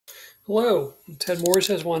Hello, Ted Morris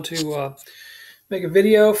says want to make a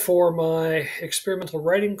video for my experimental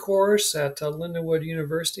writing course at Lindenwood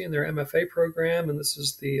University in their MFA program, and this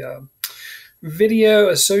is the video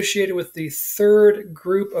associated with the third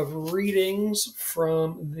group of readings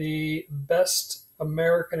from the Best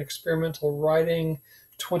American Experimental Writing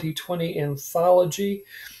 2020 anthology.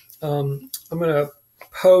 I'm going to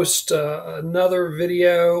post another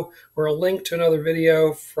video or a link to another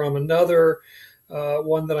video from another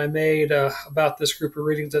one that I made about this group of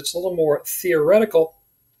readings that's a little more theoretical.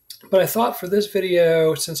 But I thought for this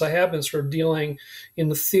video, since I have been sort of dealing in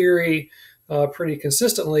the theory pretty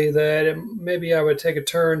consistently, that maybe I would take a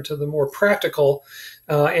turn to the more practical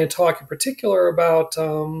and talk in particular about,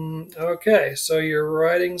 okay, so you're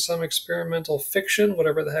writing some experimental fiction,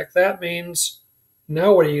 whatever the heck that means.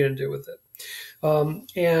 Now what are you going to do with it?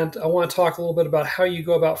 And I want to talk a little bit about how you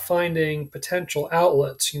go about finding potential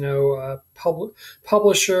outlets,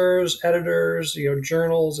 publishers, editors,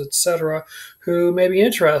 journals, etc., who may be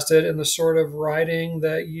interested in the sort of writing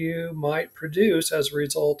that you might produce as a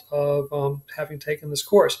result of having taken this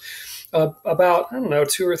course. About, I don't know,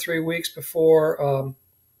 2 or 3 weeks before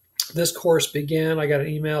this course began, I got an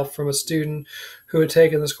email from a student who had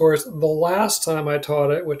taken this course the last time I taught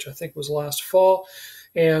it, which I think was last fall,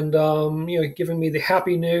 and giving me the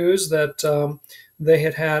happy news that they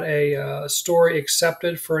had a story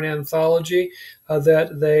accepted for an anthology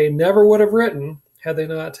that they never would have written had they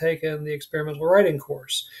not taken the experimental writing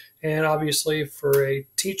course. And obviously, for a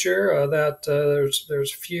teacher,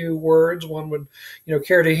 there's few words one would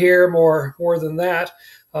care to hear more than that.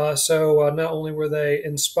 So not only were they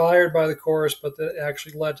inspired by the course, but that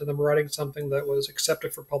actually led to them writing something that was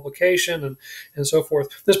accepted for publication and so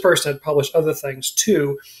forth. This person had published other things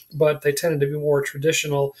too, but they tended to be more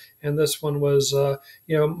traditional. And this one was,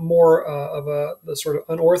 more of the sort of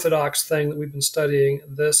unorthodox thing that we've been studying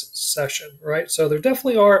this session, right? So there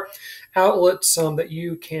definitely are outlets that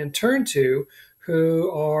you can turn to who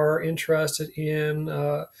are interested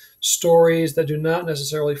in stories that do not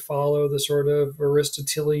necessarily follow the sort of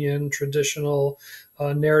Aristotelian traditional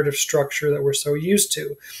narrative structure that we're so used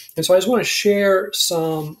to. And so I just want to share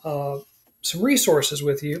some resources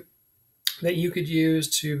with you that you could use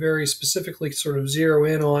to very specifically sort of zero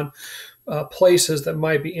in on places that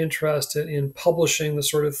might be interested in publishing the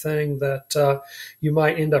sort of thing that you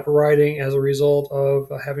might end up writing as a result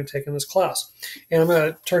of having taken this class. And I'm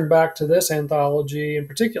going to turn back to this anthology in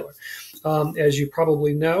particular. As you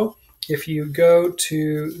probably know, if you go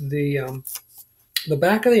to the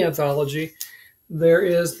back of the anthology, there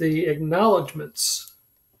is the acknowledgments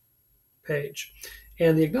page.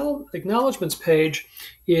 And the acknowledgments page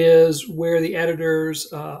is where the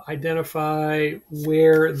editors identify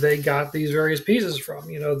where they got these various pieces from,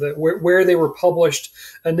 where they were published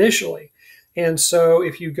initially. And so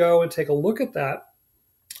if you go and take a look at that,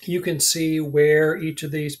 you can see where each of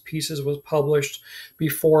these pieces was published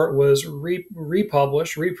before it was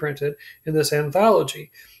republished, reprinted in this anthology.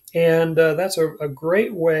 And that's a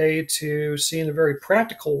great way to see in a very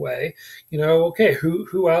practical way, okay,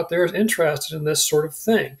 who out there is interested in this sort of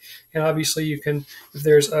thing. And obviously you can, if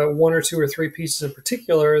there's 1 or 2 or 3 pieces in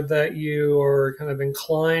particular that you are kind of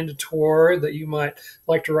inclined toward, that you might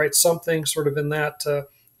like to write something sort of in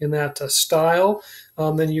that style,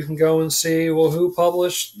 then you can go and see, well, who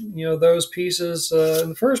published, those pieces in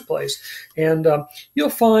the first place. And you'll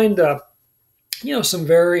find some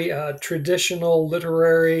very traditional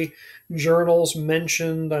literary journals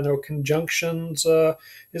mentioned. I know Conjunctions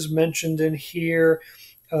is mentioned in here.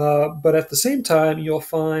 But at the same time, you'll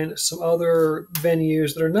find some other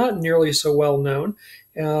venues that are not nearly so well known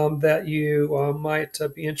that you might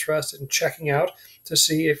be interested in checking out to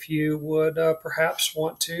see if you would perhaps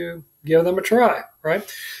want to give them a try, right?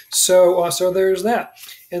 So there's that.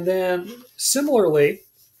 And then similarly,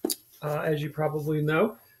 as you probably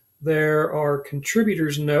know, there are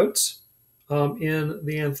contributors' notes in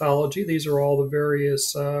the anthology. These are all the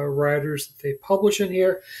various writers that they publish in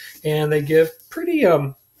here, and they give pretty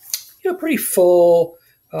full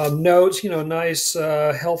notes. Nice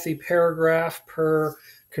healthy paragraph per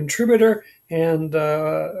contributor, and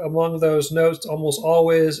among those notes, almost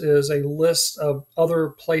always is a list of other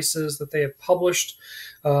places that they have published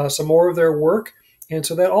some more of their work. And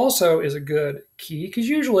so that also is a good key, because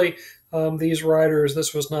usually these writers,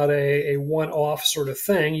 this was not a one-off sort of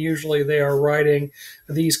thing. Usually they are writing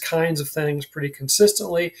these kinds of things pretty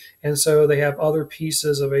consistently, and so they have other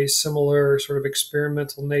pieces of a similar sort of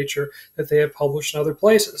experimental nature that they have published in other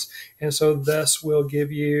places. And so this will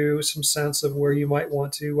give you some sense of where you might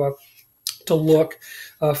want to look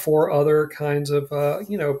for other kinds of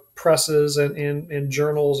presses and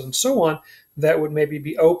journals and so on that would maybe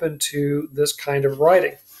be open to this kind of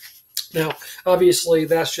writing. Now, obviously,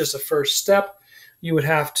 that's just a first step. You would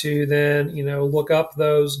have to then, look up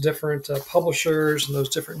those different publishers and those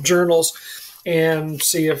different journals and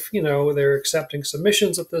see if, they're accepting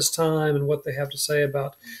submissions at this time and what they have to say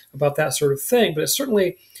about that sort of thing. But it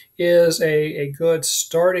certainly is a good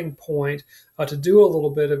starting point to do a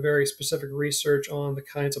little bit of very specific research on the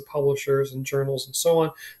kinds of publishers and journals and so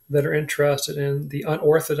on that are interested in the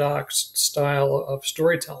unorthodox style of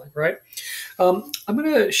storytelling, right? I'm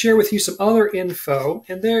going to share with you some other info,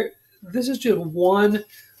 and this is just one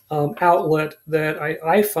outlet that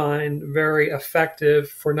I find very effective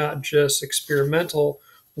for not just experimental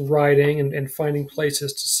writing and finding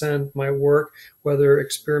places to send my work, whether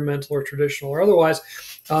experimental or traditional or otherwise.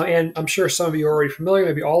 And I'm sure some of you are already familiar,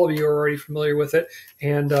 maybe all of you are already familiar with it.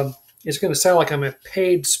 And it's going to sound like I'm a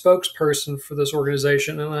paid spokesperson for this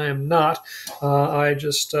organization, and I am not. I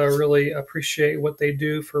just really appreciate what they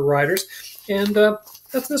do for writers. And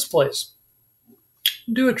that's this place,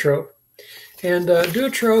 Duotrope. And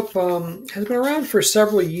Duotrope has been around for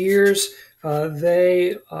several years.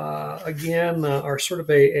 They, again, are sort of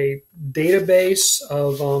a database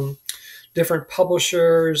of different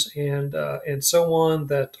publishers and so on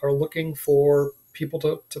that are looking for people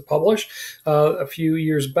to publish. A few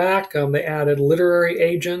years back, they added literary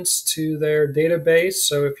agents to their database.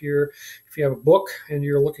 So if you have a book and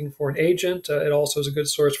you're looking for an agent, it also is a good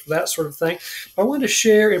source for that sort of thing. I want to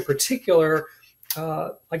share in particular,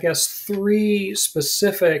 I guess, three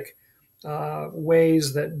specific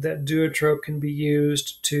ways that Duotrope can be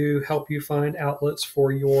used to help you find outlets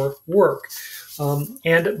for your work.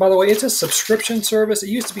 And by the way, it's a subscription service. It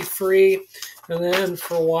used to be free, and then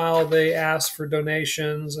for a while they asked for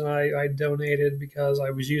donations, and I donated because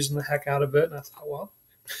I was using the heck out of it, and I thought, well,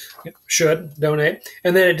 should donate.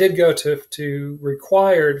 And then it did go to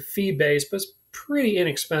required fee-based, but it's pretty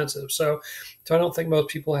inexpensive. So I don't think most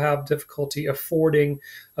people have difficulty affording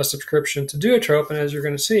a subscription to Duotrope. And as you're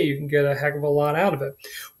going to see, you can get a heck of a lot out of it.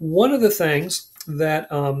 One of the things that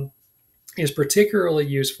is particularly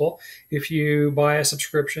useful if you buy a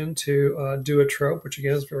subscription to Duotrope, which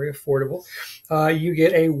again is very affordable, you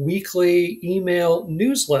get a weekly email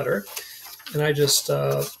newsletter. And I just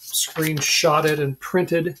screenshotted and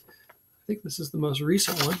printed, I think this is the most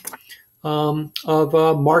recent one,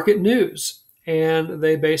 of market news. And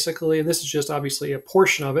they basically, and this is just obviously a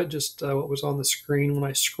portion of it, just what was on the screen when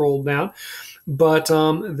I scrolled down, but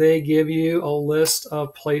they give you a list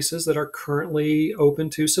of places that are currently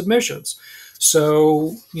open to submissions.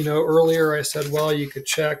 So, earlier I said, well, you could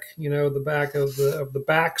check, the back of the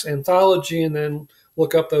Backs anthology and then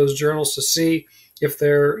look up those journals to see if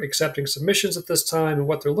they're accepting submissions at this time and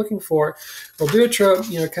what they're looking for. Well,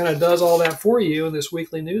 Duotrope, kind of does all that for you in this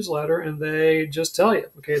weekly newsletter, and they just tell you,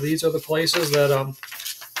 okay, these are the places that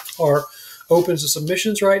are open to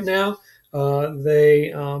submissions right now.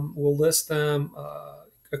 They will list them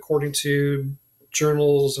according to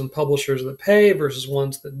journals and publishers that pay versus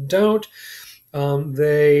ones that don't.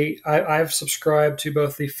 I've subscribed to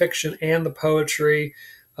both the fiction and the poetry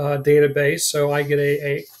database, so I get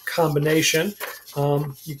a combination.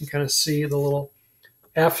 You can kind of see the little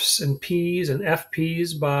F's and P's and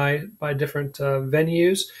FP's by different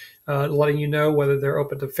venues, letting you know whether they're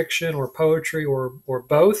open to fiction or poetry or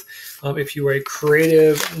both. If you are a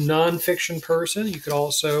creative nonfiction person, you could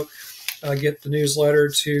also get the newsletter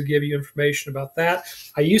to give you information about that.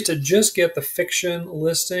 I used to just get the fiction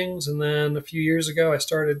listings, and then a few years ago I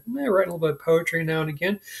started writing a little bit of poetry now and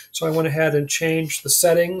again. So I went ahead and changed the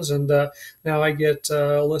settings, and now I get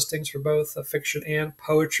listings for both fiction and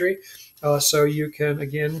poetry. So you can,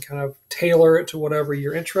 again, kind of tailor it to whatever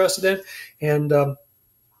you're interested in. And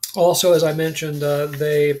also, as I mentioned,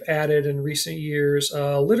 they've added in recent years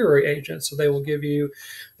literary agents. So they will give you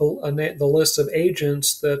the list of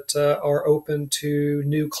agents that are open to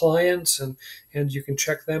new clients, and you can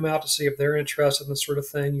check them out to see if they're interested in the sort of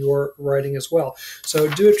thing you're writing as well. So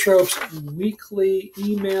Duotrope's weekly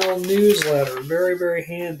email newsletter, very, very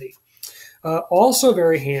handy. Also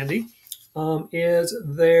very handy is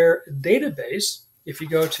their database. If you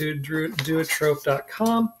go to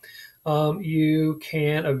duotrope.com, you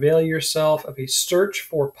can avail yourself of a search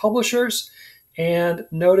for publishers, and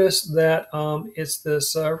notice that it's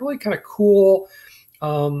this really kind of cool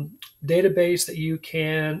database that you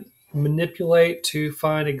can manipulate to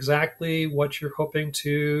find exactly what you're hoping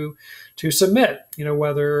to submit.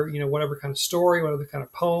 Whether whatever kind of story, whatever kind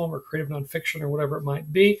of poem or creative nonfiction or whatever it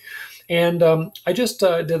might be. And I just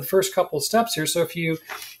did the first couple of steps here. So if you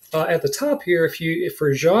at the top here, if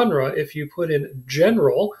for genre, if you put in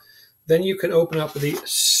general, then you can open up the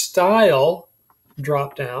style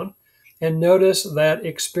drop down, and notice that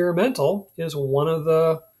experimental is one of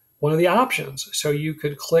the options. So you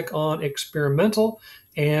could click on experimental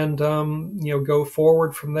and go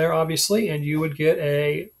forward from there, obviously, and you would get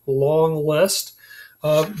a long list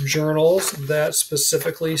of journals that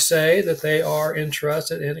specifically say that they are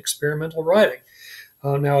interested in experimental writing.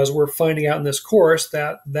 Now, as we're finding out in this course,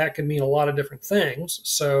 that can mean a lot of different things.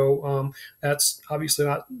 So that's obviously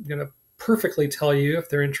not going to perfectly tell you if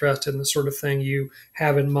they're interested in the sort of thing you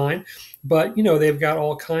have in mind. But they've got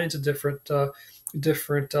all kinds of different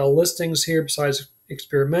listings here besides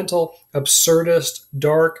experimental: absurdist,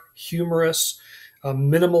 dark, humorous,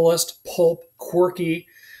 minimalist, pulp, quirky,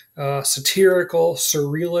 satirical,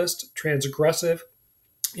 surrealist, transgressive,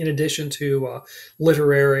 in addition to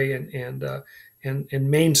literary and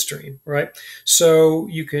mainstream, right? So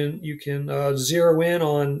you can zero in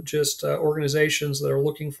on just organizations that are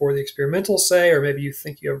looking for the experimental, say, or maybe you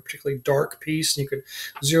think you have a particularly dark piece, and you could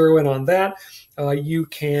zero in on that. You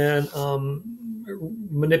can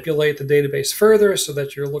manipulate the database further so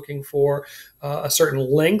that you're looking for a certain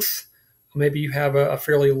length. Maybe you have a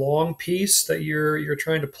fairly long piece that you're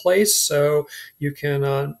trying to place, so you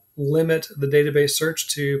can limit the database search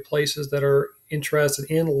to places that are interested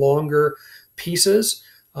in longer pieces,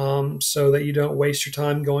 so that you don't waste your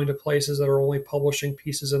time going to places that are only publishing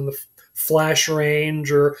pieces in the flash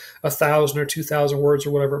range, or 1,000 or 2,000 words,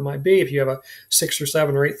 or whatever it might be. If you have a 6 or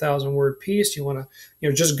 7 or 8,000 word piece, you want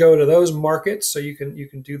to just go to those markets, so you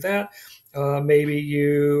can do that. Maybe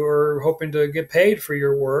you are hoping to get paid for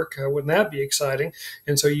your work. Wouldn't that be exciting?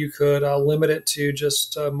 And so you could limit it to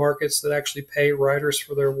just markets that actually pay writers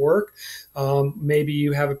for their work. Maybe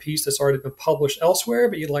you have a piece that's already been published elsewhere,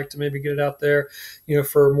 but you'd like to maybe get it out there,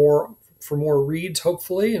 for more reads,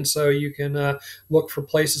 hopefully. And so you can look for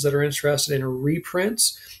places that are interested in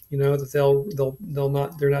reprints. That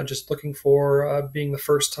they're not just looking for being the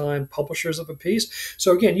first time publishers of a piece.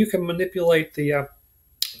 So again, you can manipulate the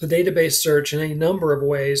database search in any number of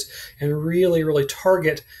ways and really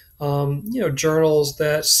target journals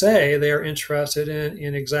that say they are interested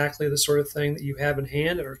in exactly the sort of thing that you have in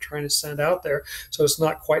hand and are trying to send out there. So it's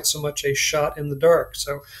not quite so much a shot in the dark.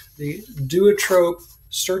 So the Duotrope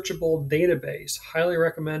searchable database, highly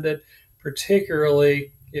recommended,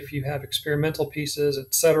 particularly if you have experimental pieces,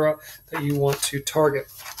 etc., that you want to target.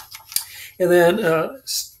 And then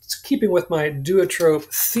keeping with my Duotrope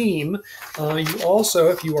theme, you also,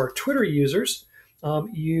 if you are Twitter users,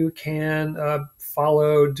 you can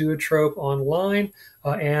follow Duotrope online.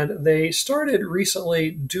 And they started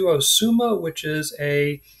recently Duosuma, which is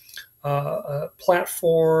a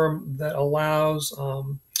platform that allows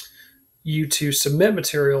you to submit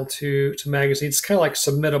material to magazines. It's kind of like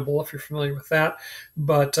Submittable, if you're familiar with that,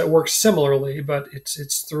 but it works similarly. But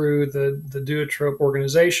it's through the Duotrope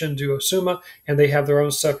organization, Duosuma, and they have their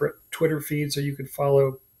own separate Twitter feed, so you can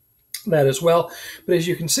follow that as well. But as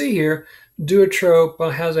you can see here,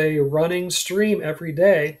 Duotrope has a running stream every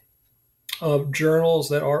day of journals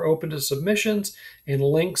that are open to submissions and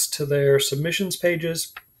links to their submissions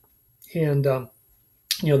pages. And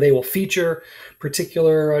they will feature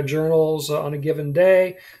particular journals on a given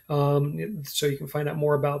day, so you can find out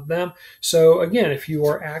more about them. So again, if you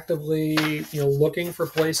are actively looking for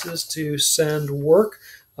places to send work,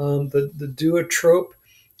 the Duotrope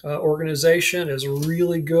organization is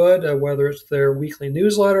really good, whether it's their weekly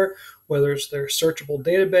newsletter, whether it's their searchable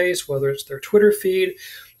database, whether it's their Twitter feed,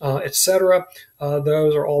 etc.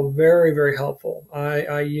 Those are all very helpful.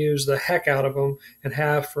 I use the heck out of them and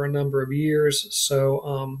have for a number of years.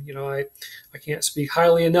 So I can't speak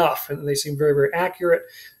highly enough, and they seem very accurate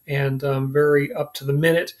and very up to the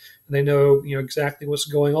minute. And they know exactly what's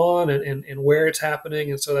going on and where it's happening,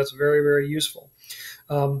 and so that's very useful.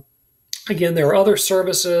 Again, there are other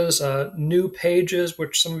services, New Pages,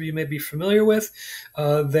 which some of you may be familiar with.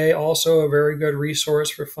 They also are a very good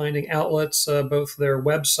resource for finding outlets, both their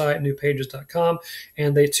website, newpages.com,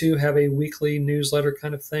 and they too have a weekly newsletter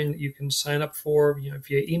kind of thing that you can sign up for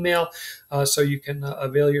via email, so you can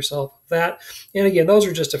avail yourself of that. And again, those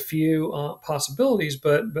are just a few possibilities,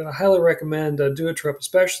 but I highly recommend Duotrope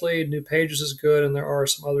especially. New Pages is good, and there are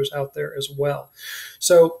some others out there as well.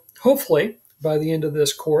 So hopefully, by the end of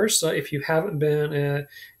this course, if you haven't been an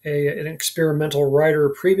experimental writer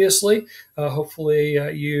previously, hopefully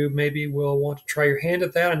you maybe will want to try your hand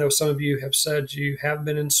at that. I know some of you have said you have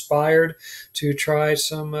been inspired to try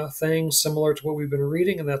some things similar to what we've been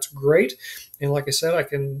reading, and that's great. And like I said, I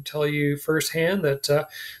can tell you firsthand that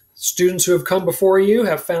students who have come before you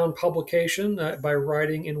have found publication by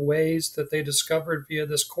writing in ways that they discovered via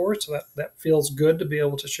this course. So that feels good to be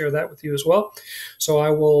able to share that with you as well. So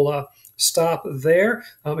I will stop there.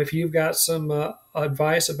 If you've got some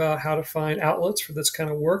advice about how to find outlets for this kind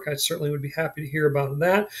of work, I certainly would be happy to hear about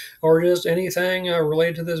that, or just anything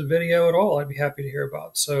related to this video at all, I'd be happy to hear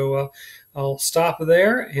about. So I'll stop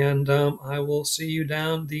there, and I will see you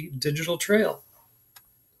down the digital trail.